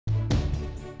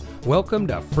Welcome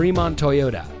to Fremont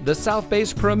Toyota, the South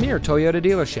Bay's premier Toyota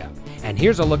dealership. And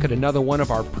here's a look at another one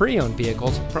of our pre-owned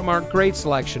vehicles from our great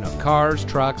selection of cars,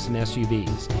 trucks, and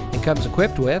SUVs. It comes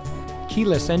equipped with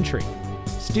keyless entry,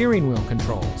 steering wheel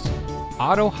controls,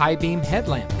 auto high beam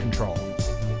headlamp control,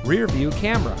 rear view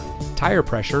camera, tire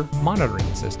pressure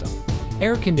monitoring system,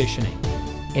 air conditioning,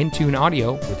 in-tune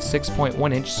audio with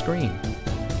 6.1-inch screen,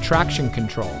 traction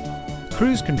control,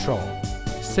 cruise control,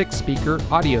 6-speaker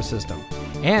audio system,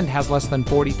 and has less than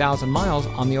 40,000 miles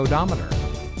on the odometer.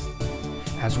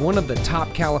 As one of the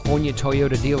top California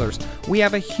Toyota dealers, we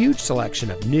have a huge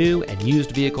selection of new and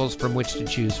used vehicles from which to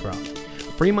choose from.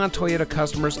 Fremont Toyota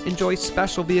customers enjoy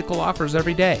special vehicle offers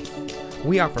every day.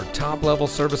 We offer top-level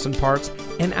service and parts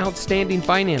and outstanding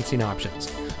financing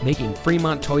options, making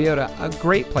Fremont Toyota a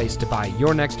great place to buy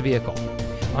your next vehicle.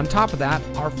 On top of that,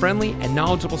 our friendly and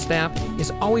knowledgeable staff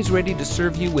is always ready to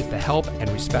serve you with the help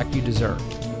and respect you deserve.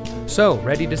 So,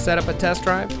 ready to set up a test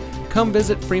drive? Come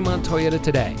visit Fremont Toyota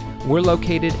today. We're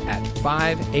located at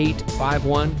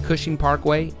 5851 Cushing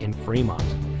Parkway in Fremont.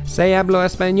 Se hablo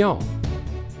español.